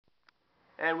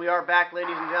And we are back,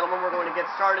 ladies and gentlemen. We're going to get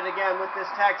started again with this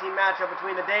tag team matchup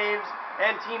between the Daves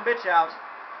and Team Bitch Out.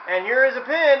 And here is a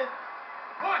pin.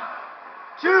 1,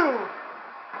 2, 3.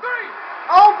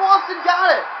 Oh, Boston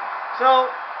got it. So,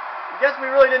 I guess we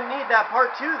really didn't need that part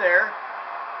 2 there.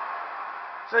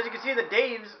 So as you can see, the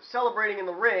Daves celebrating in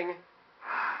the ring.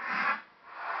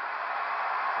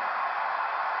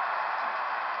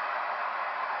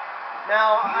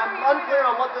 Now, I'm unclear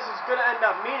on what this is going to end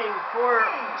up meaning for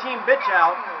Team Bitch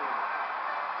Out,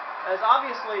 as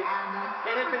obviously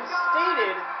it had been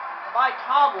stated by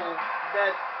Cobble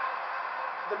that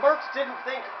the Mercs didn't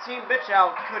think Team Bitch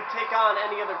Out could take on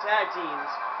any other tag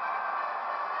teams.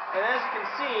 And as you can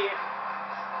see,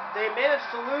 they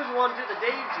managed to lose one to the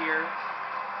Daves here.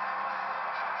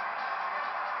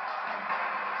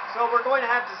 So we're going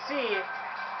to have to see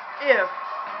if,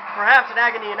 perhaps in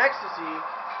Agony and Ecstasy,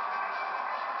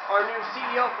 our new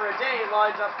CEO for a day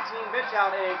lines up Team Bitch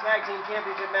Out in a tag team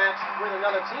championship match with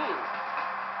another team.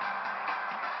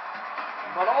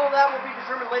 But all of that will be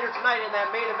determined later tonight in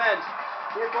that main event.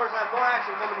 We, of course, have more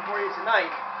action coming for you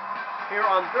tonight here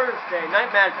on Thursday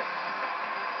Night Magic.